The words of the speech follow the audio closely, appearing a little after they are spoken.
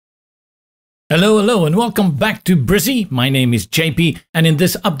Hello, and welcome back to Brizy. My name is JP, and in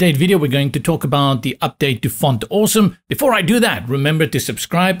this update video, we're going to talk about the update to Font Awesome. Before I do that, remember to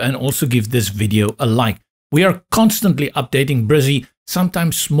subscribe and also give this video a like. We are constantly updating Brizy,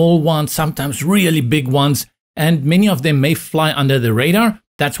 sometimes small ones, sometimes really big ones, and many of them may fly under the radar.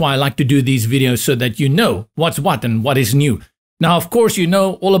 That's why I like to do these videos so that you know what's what and what is new. Now, of course, you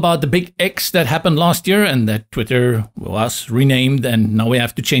know all about the big X that happened last year and that Twitter was renamed, and now we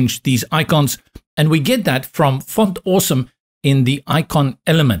have to change these icons. And we get that from Font Awesome in the icon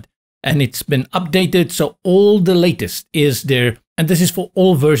element. And it's been updated, so all the latest is there. And this is for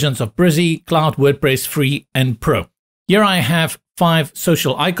all versions of Brizy, Cloud, WordPress, Free, and Pro. Here I have 5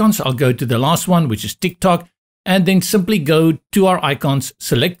 social icons. I'll go to the last one, which is TikTok, and then simply go to our icons,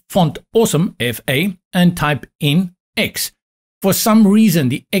 select Font Awesome, FA, and type in X. For some reason,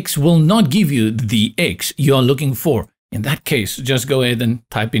 the X will not give you the X you are looking for. In that case, just go ahead and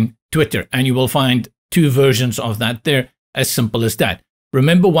type in Twitter, and you will find 2 versions of that there, as simple as that.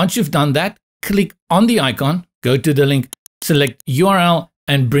 Remember, once you've done that, click on the icon, go to the link, select URL,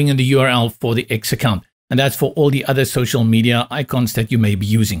 and bring in the URL for the X account. And that's for all the other social media icons that you may be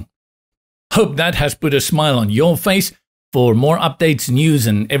using. Hope that has put a smile on your face. For more updates, news,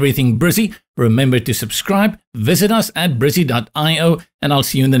 and everything Brizy, remember to subscribe, visit us at brizy.io, and I'll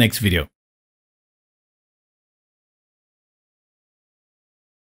see you in the next video.